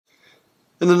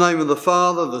In the name of the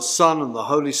Father, the Son and the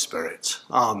Holy Spirit.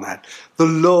 Amen. The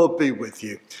Lord be with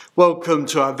you. Welcome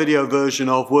to our video version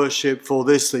of worship for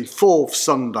this, the fourth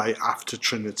Sunday after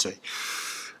Trinity.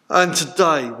 And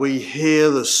today we hear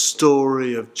the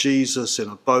story of Jesus in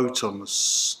a boat on the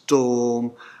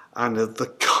storm and of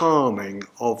the calming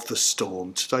of the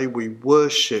storm. Today we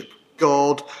worship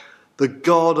God, the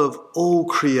God of all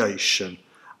creation,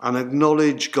 and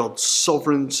acknowledge God's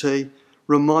sovereignty.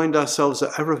 Remind ourselves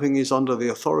that everything is under the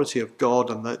authority of God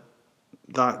and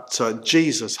that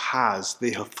Jesus has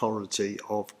the authority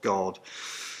of God.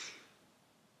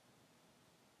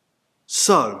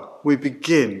 So we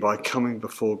begin by coming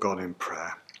before God in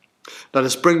prayer. Let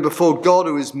us bring before God,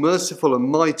 who is merciful and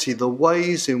mighty, the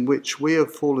ways in which we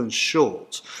have fallen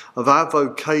short of our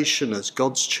vocation as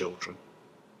God's children.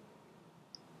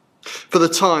 For the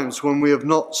times when we have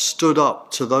not stood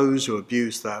up to those who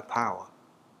abuse their power.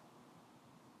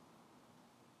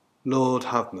 Lord,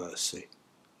 have mercy.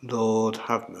 Lord,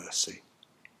 have mercy.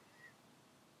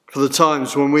 For the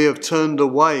times when we have turned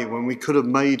away when we could have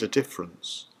made a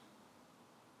difference.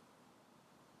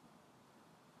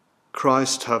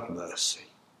 Christ, have mercy.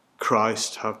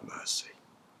 Christ, have mercy.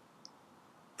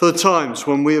 For the times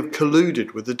when we have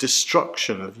colluded with the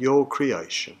destruction of your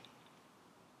creation.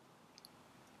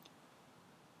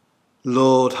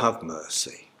 Lord, have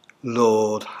mercy.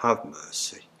 Lord, have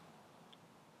mercy.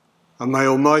 And may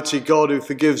Almighty God, who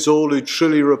forgives all who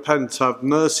truly repent, have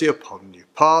mercy upon you,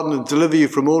 pardon and deliver you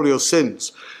from all your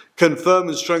sins, confirm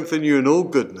and strengthen you in all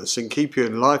goodness, and keep you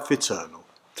in life eternal,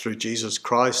 through Jesus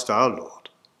Christ our Lord.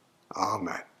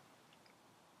 Amen.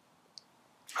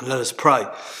 And let us pray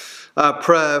our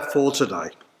prayer for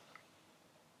today.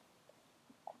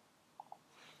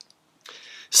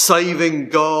 Saving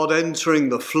God, entering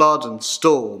the flood and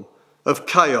storm of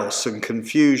chaos and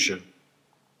confusion,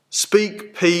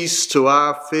 speak peace to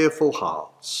our fearful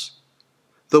hearts,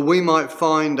 that we might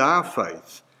find our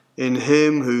faith in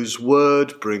him whose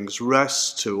word brings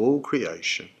rest to all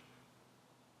creation.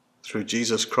 Through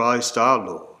Jesus Christ our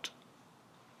Lord,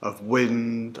 of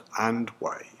wind and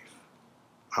wave.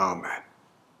 Amen.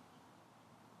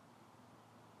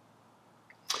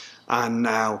 And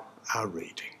now our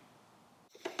reading.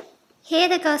 Hear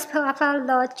the Gospel of our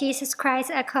Lord Jesus Christ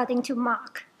according to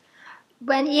Mark.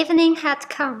 When evening had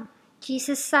come,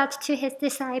 Jesus said to his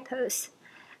disciples,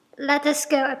 "Let us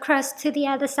go across to the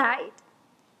other side."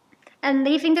 And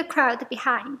leaving the crowd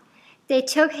behind, they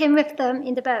took him with them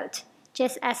in the boat,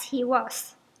 just as he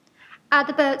was.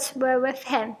 Other boats were with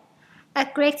him. A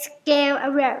great gale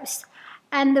arose,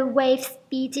 and the waves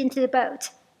beat into the boat,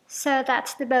 so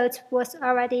that the boat was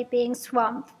already being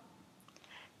swamped.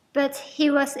 But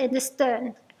he was in the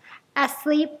stern,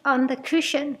 asleep on the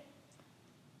cushion.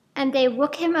 And they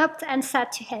woke him up and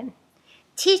said to him,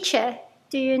 "Teacher,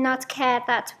 do you not care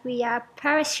that we are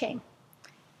perishing?"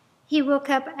 He woke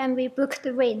up and rebuked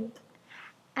the wind,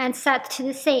 and said to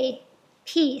the sea,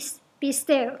 "Peace, be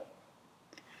still."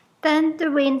 Then the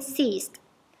wind ceased,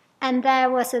 and there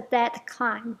was a dead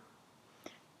calm.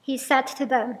 He said to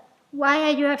them, "Why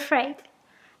are you afraid?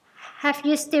 Have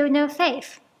you still no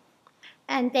faith?"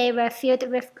 And they were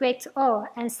filled with great awe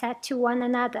and said to one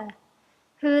another,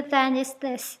 "Who then is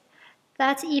this,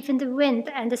 that even the wind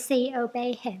and the sea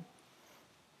obey him?"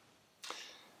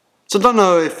 So I don't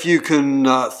know if you can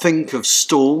think of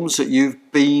storms that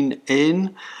you've been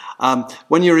in.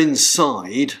 When you're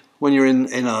inside, when you're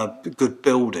in a good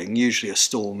building, usually a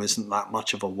storm isn't that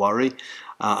much of a worry,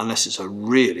 unless it's a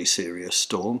really serious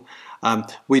storm.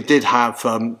 We did have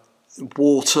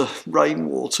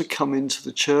rainwater come into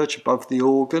the church above the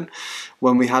organ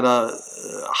when we had a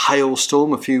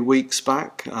hailstorm a few weeks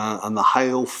back, and the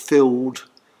hail filled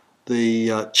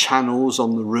the channels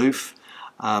on the roof,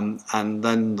 and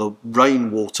then the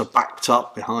rainwater backed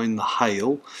up behind the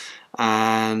hail,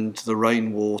 and the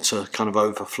rainwater kind of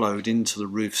overflowed into the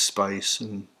roof space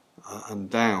and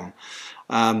down.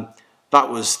 That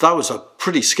was a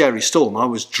pretty scary storm. I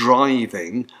was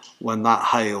driving when that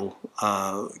hail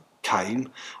came.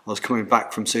 I was coming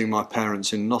back from seeing my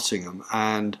parents in Nottingham,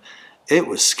 and it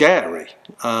was scary.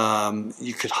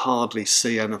 You could hardly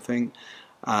see anything.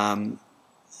 I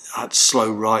had to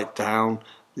slow right down.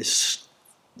 This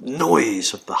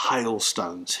noise of the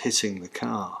hailstones hitting the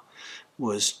car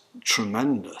was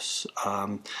tremendous,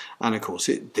 and of course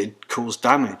it did cause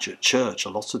damage at church, a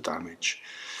lot of damage.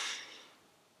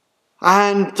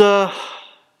 And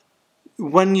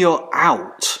when you're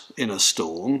out in a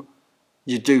storm,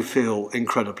 you do feel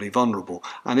incredibly vulnerable.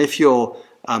 And if you're,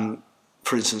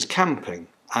 for instance, camping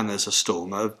and there's a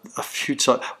storm, a few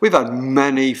times, we've had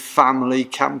many family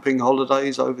camping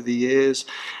holidays over the years,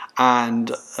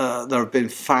 And there have been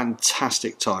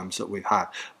fantastic times that we've had.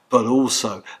 But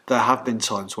also, there have been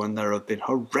times when there have been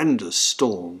horrendous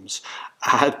storms,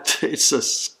 and it's a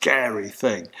scary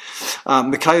thing.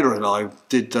 Michaela and I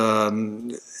did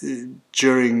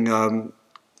during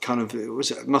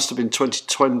it must have been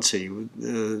 2020,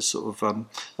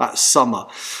 that summer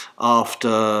after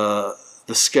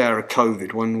the scare of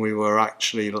COVID, when we were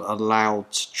actually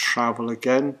allowed to travel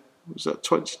again. Was that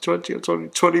 2020 or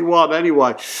 2021?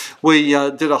 Anyway, we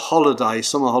did a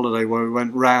summer holiday, where we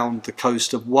went round the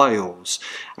coast of Wales.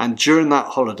 And during that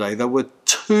holiday, there were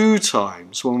 2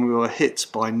 times when we were hit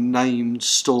by named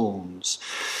storms.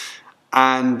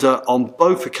 And on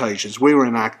both occasions, we were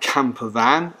in our camper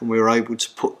van, and we were able to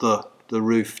put the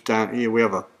roof down. Here we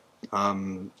have a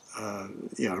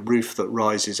roof that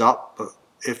rises up, but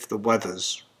if the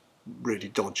weather's really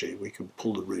dodgy, we can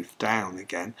pull the roof down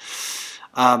again.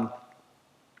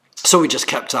 So we just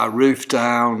kept our roof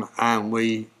down, and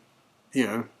we,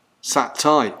 sat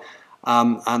tight,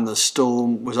 and the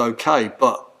storm was okay.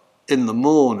 But in the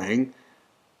morning,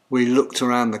 we looked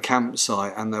around the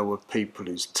campsite, and there were people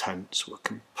whose tents were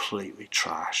completely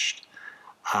trashed.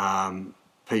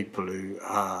 People who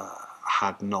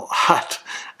had not had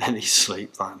any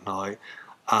sleep that night.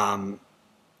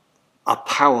 A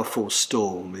powerful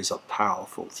storm is a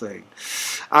powerful thing,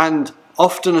 and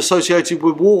often associated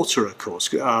with water, of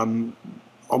course. On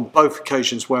both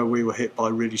occasions where we were hit by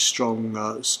really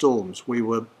strong storms, we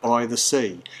were by the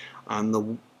sea,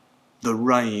 and the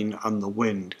rain and the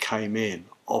wind came in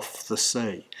off the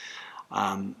sea.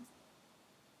 And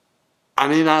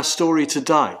in our story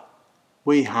today,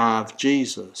 we have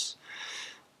Jesus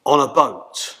on a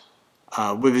boat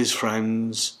with his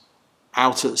friends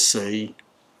out at sea.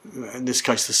 In this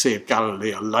case, the Sea of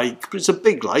Galilee, a lake, but it's a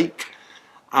big lake,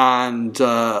 and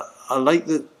a lake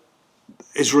that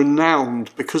is renowned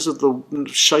because of the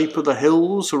shape of the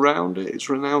hills around it.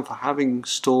 It's renowned for having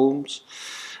storms,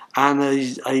 and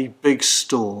a big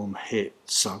storm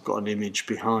hits. I've got an image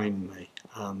behind me,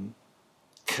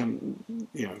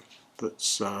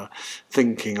 that's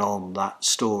thinking on that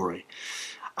story.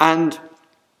 And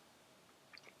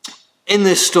in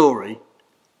this story,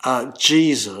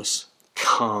 Jesus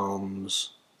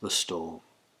calms the storm.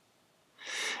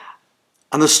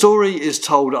 And the story is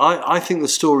told, I think the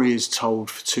story is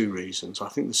told for 2 reasons. I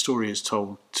think the story is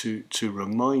told to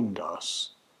remind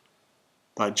us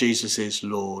that Jesus is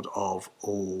Lord of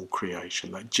all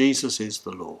creation, that Jesus is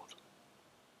the Lord.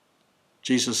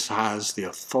 Jesus has the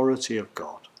authority of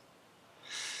God.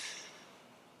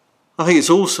 I think it's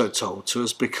also told to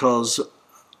us because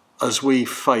as we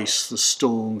face the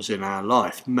storms in our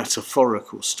life,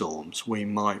 metaphorical storms, we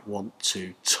might want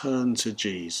to turn to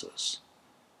Jesus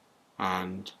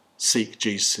and seek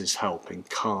Jesus' help in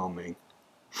calming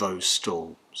those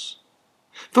storms.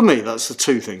 For me, that's the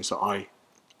 2 things that I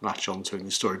latch onto in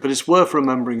the story. But it's worth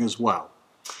remembering as well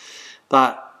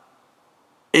that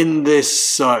in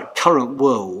this current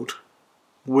world,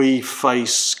 we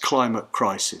face climate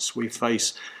crisis. We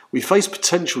face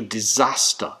potential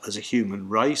disaster as a human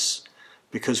race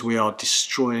because we are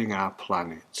destroying our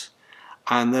planet.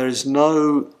 And there is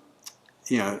no,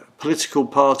 political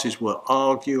parties will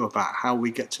argue about how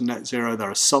we get to net zero.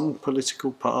 There are some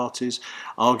political parties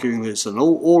arguing that it's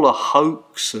all a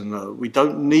hoax and we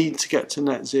don't need to get to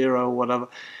net zero or whatever.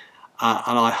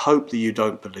 And I hope that you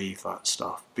don't believe that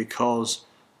stuff, because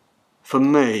for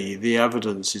me, the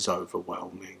evidence is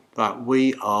overwhelming that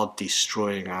we are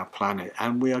destroying our planet,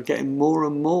 and we are getting more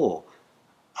and more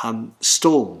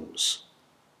storms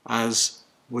as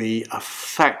we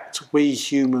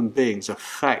human beings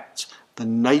affect the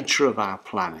nature of our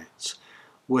planet.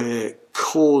 We're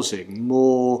causing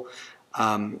more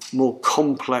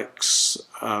complex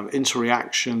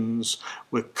interreactions.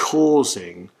 We're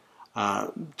causing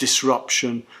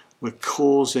disruption. We're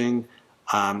causing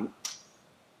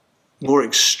more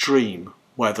extreme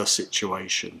weather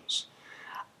situations.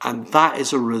 And that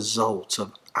is a result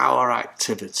of our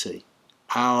activity,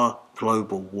 our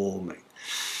global warming.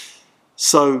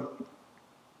 So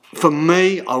for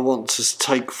me, I want to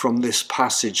take from this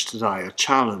passage today a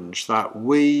challenge that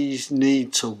we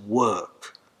need to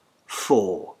work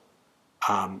for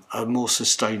a more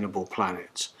sustainable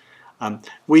planet.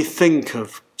 We think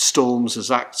of storms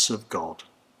as acts of God.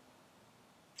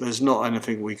 There's not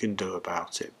anything we can do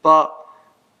about it. But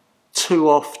too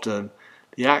often,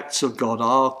 the acts of God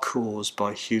are caused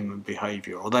by human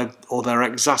behaviour, or they're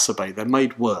exacerbated, they're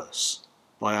made worse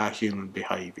by our human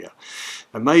behaviour.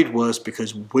 They're made worse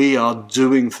because we are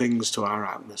doing things to our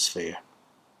atmosphere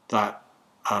that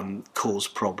cause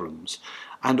problems,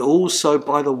 and also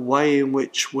by the way in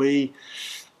which we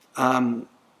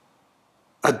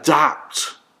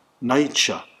adapt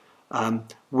nature.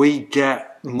 We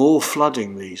get more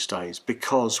flooding these days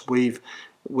because we've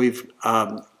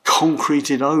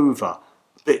concreted over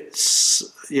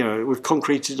bits, we've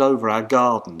concreted over our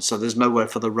gardens, so there's nowhere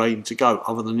for the rain to go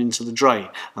other than into the drain,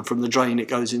 and from the drain it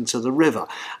goes into the river,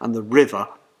 and the river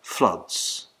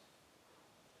floods.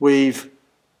 We've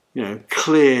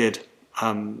cleared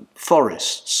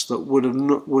forests that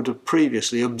would have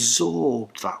previously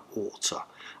absorbed that water,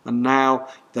 and now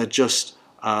they're just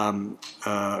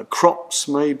crops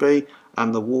maybe,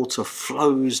 and the water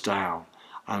flows down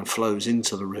and flows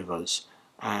into the rivers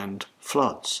and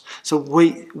floods. So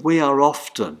we are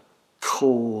often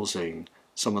causing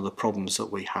some of the problems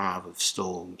that we have of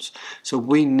storms. So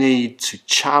we need to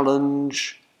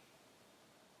challenge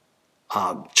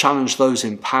those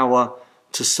in power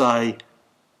to say,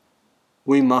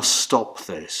 we must stop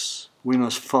this. We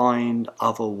must find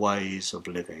other ways of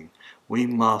living. We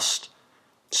must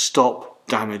stop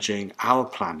damaging our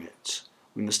planet.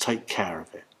 We must take care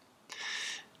of it.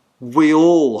 We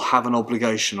all have an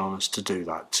obligation on us to do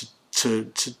that,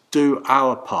 to do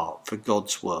our part for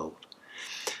God's world.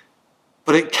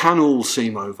 But it can all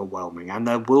seem overwhelming, and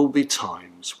there will be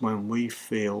times when we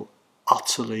feel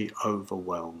utterly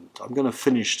overwhelmed. I'm going to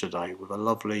finish today with a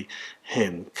lovely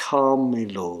hymn, Calm Me,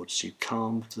 Lord, as you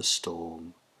calmed the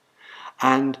storm.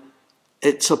 And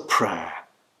it's a prayer.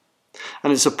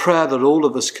 And it's a prayer that all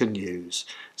of us can use.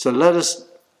 So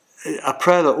a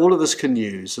prayer that all of us can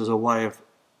use as a way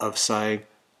of saying,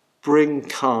 bring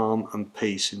calm and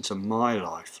peace into my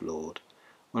life, Lord,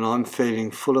 when I'm feeling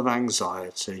full of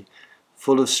anxiety,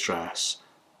 full of stress,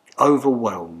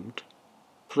 overwhelmed.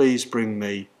 Please bring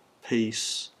me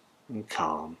peace and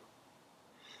calm.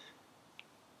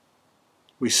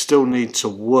 We still need to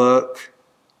work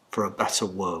for a better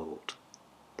world.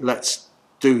 Let's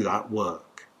do that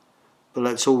work. But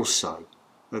let's also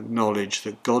acknowledge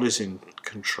that God is in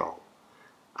control,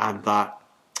 and that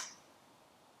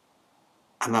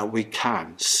we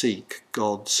can seek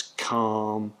God's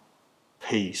calm,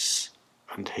 peace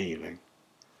and healing.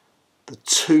 The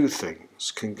two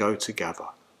things can go together,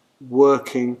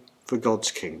 working for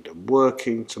God's kingdom,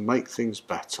 working to make things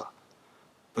better,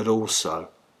 but also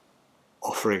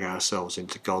offering ourselves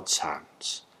into God's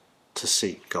hands to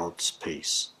seek God's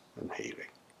peace and healing.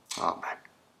 Amen.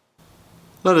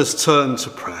 Let us turn to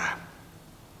prayer.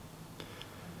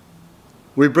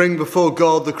 We bring before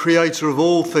God, the Creator of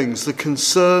all things, the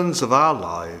concerns of our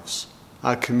lives,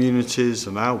 our communities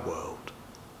and our world.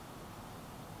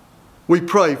 We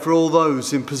pray for all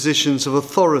those in positions of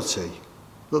authority,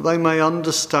 that they may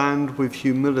understand with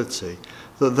humility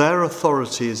that their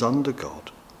authority is under God.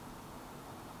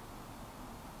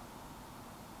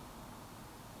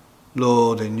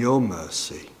 Lord, in your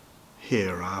mercy,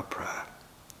 hear our prayer.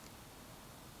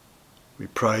 We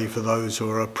pray for those who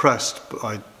are oppressed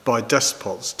by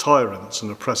despots, tyrants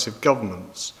and oppressive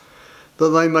governments, that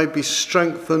they may be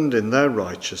strengthened in their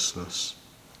righteousness.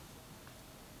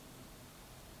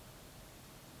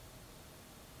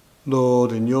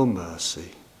 Lord, in your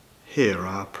mercy, hear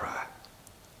our prayer.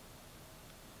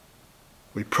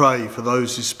 We pray for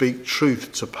those who speak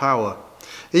truth to power,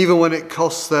 even when it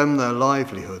costs them their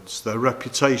livelihoods, their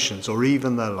reputations, or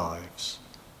even their lives.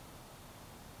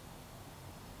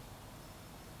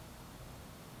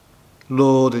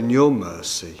 Lord, in your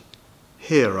mercy,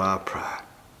 hear our prayer.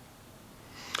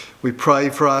 We pray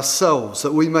for ourselves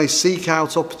that we may seek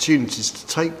out opportunities to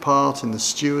take part in the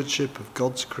stewardship of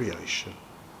God's creation.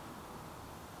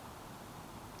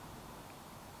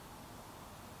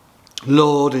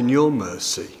 Lord, in your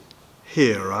mercy,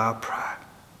 hear our prayer.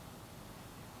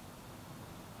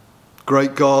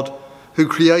 Great God, who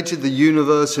created the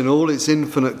universe in all its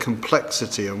infinite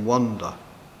complexity and wonder,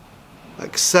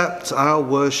 accept our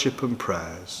worship and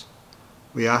prayers.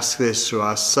 We ask this through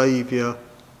our Saviour,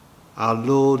 our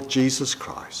Lord Jesus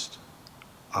Christ.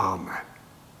 Amen.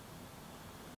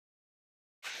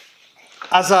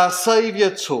 As our Saviour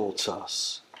taught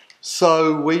us,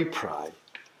 so we pray.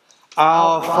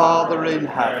 Our Father in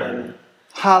heaven,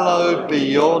 hallowed be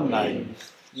your name.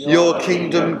 Your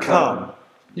kingdom come,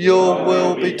 your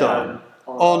will be done,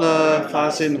 on earth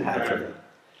as in heaven.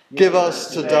 Give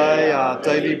us today our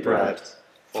daily bread.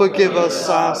 Forgive us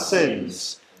our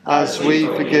sins, as we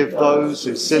forgive those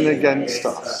who sin against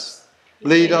us.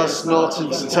 Lead us not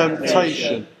into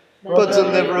temptation, but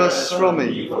deliver us from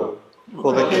evil.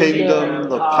 For the kingdom,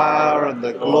 the power and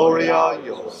the glory are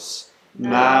yours,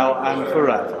 now and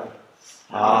forever.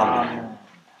 Amen.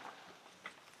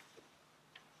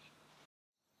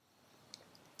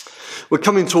 We're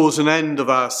coming towards an end of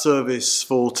our service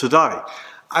for today.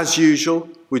 As usual,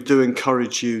 we do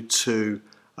encourage you to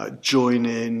join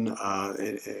in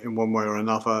one way or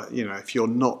another. You know, if you're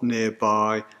not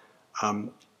nearby,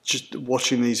 just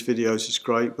watching these videos is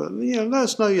great, but you know, let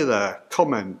us know you're there.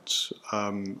 Comment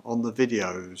on the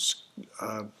videos,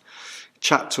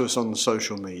 chat to us on the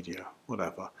social media,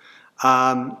 whatever.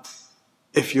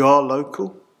 If you are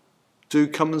local, do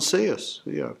come and see us.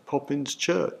 You know, pop into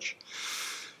church.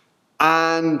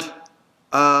 And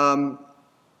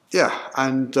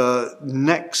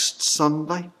next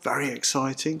Sunday, very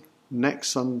exciting. Next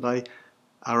Sunday,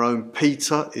 our own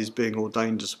Peter is being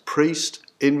ordained as a priest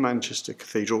in Manchester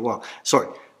Cathedral. Well, sorry,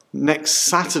 next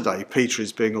Saturday, Peter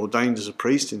is being ordained as a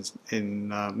priest in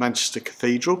Manchester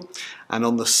Cathedral. And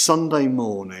on the Sunday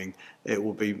morning, it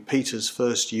will be Peter's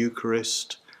first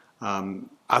Eucharist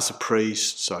as a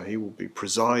priest. So he will be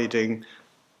presiding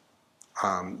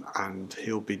and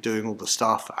he'll be doing all the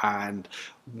stuff, and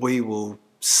we will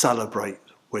celebrate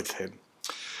with him.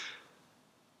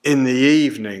 In the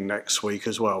evening next week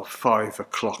as well, 5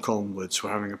 o'clock onwards,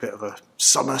 we're having a bit of a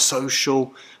summer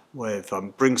social with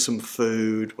bring some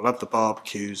food, we'll have the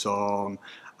barbecues on,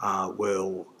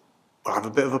 we'll have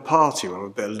a bit of a party, we'll have a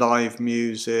bit of live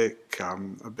music,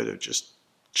 a bit of just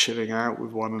chilling out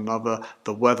with one another.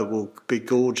 The weather will be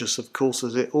gorgeous, of course,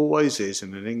 as it always is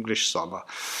in an English summer,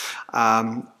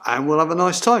 and we'll have a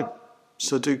nice time.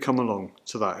 So do come along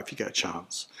to that if you get a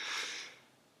chance.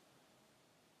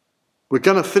 We're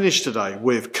going to finish today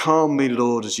with Calm Me,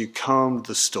 Lord, as you calmed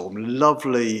the storm.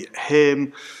 Lovely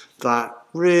hymn that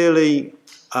really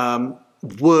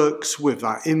works with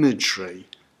that imagery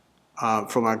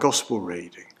from our gospel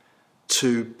reading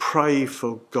to pray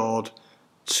for God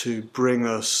to bring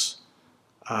us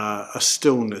a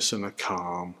stillness and a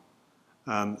calm.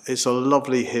 It's a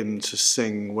lovely hymn to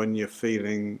sing when you're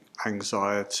feeling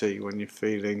anxiety, when you're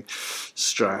feeling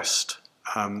stressed.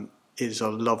 Is a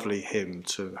lovely hymn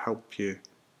to help you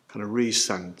kind of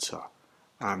recenter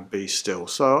and be still.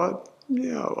 So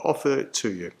I offer it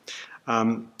to you.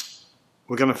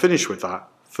 We're going to finish with that.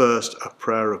 First, a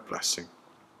prayer of blessing.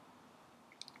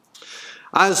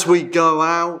 As we go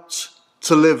out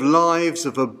to live lives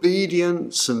of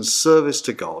obedience and service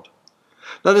to God,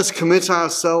 let us commit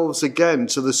ourselves again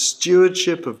to the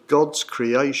stewardship of God's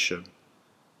creation,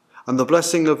 and the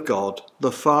blessing of God,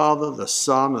 the Father, the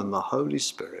Son, and the Holy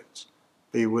Spirit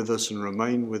be with us and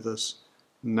remain with us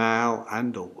now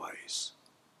and always.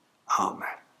 Amen.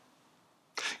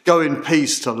 Go in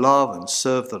peace to love and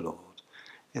serve the Lord.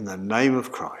 In the name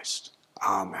of Christ.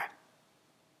 Amen.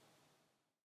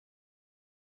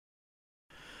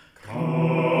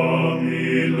 Calm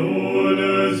me, Lord,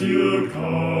 as you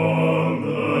calm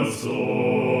the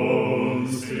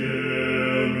storm.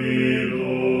 Still me,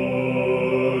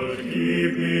 Lord,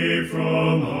 keep me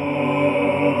from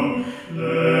harm.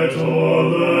 Let all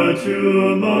the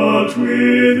tumult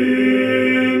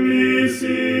within me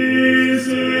cease.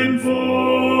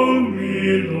 Enfold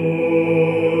me,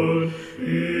 Lord,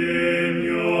 in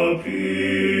your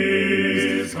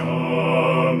peace.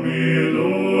 Calm me,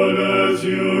 Lord, as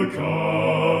you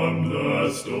calm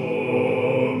the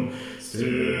storm.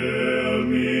 Still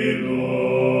me,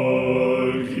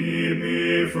 Lord, keep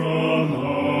me from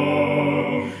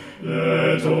harm.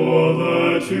 Let all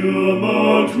the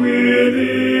tumult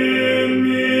within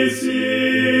me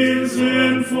cease.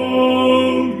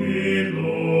 Enfold me,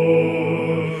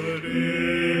 Lord,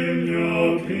 in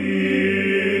your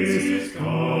peace.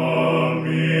 Calm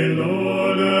me,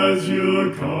 Lord, as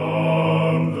you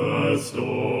calm the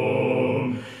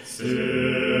storm.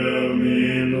 Still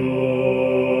me,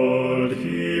 Lord,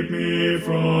 keep me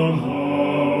from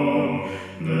harm.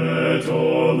 Let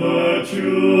all the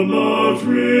tumult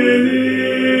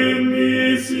within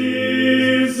me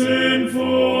cease.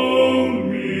 Enfold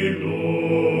me,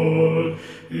 Lord,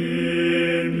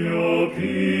 in your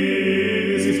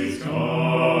peace.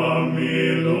 Calm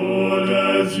me, Lord,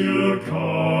 as you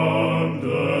calm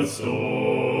the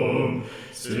storm.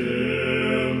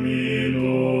 Still me,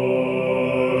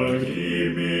 Lord,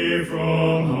 keep me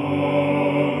from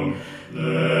harm.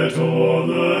 Let all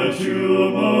the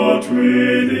tumult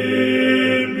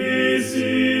within me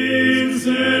cease.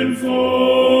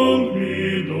 Enfold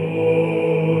me,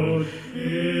 Lord,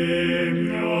 in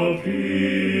your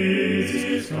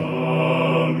peace.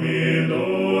 Calm me,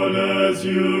 Lord, as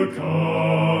you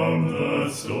calm the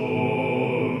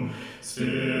storm.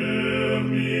 Still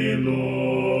me,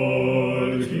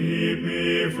 Lord, keep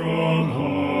me from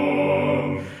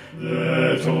harm.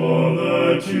 Let all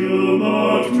the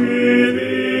tumult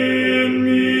within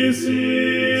me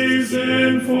cease.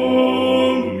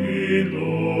 Enfold me,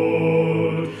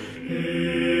 Lord,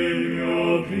 in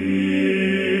your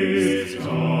peace.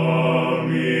 Calm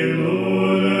me,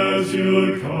 Lord, as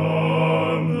you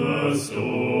calm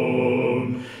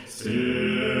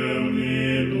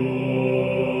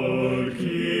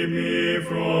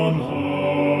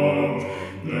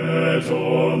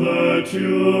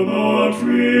tumult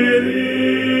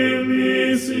within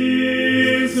me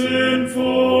cease,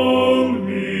 enfold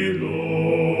me,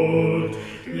 Lord,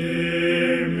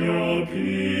 in your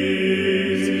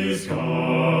peace.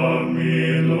 Calm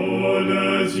me, Lord,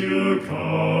 as you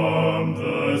calm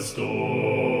the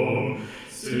storm.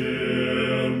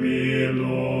 Still me,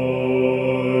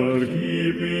 Lord,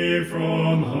 keep me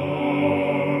from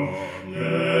harm.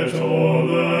 Let all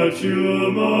the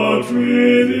tumult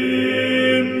within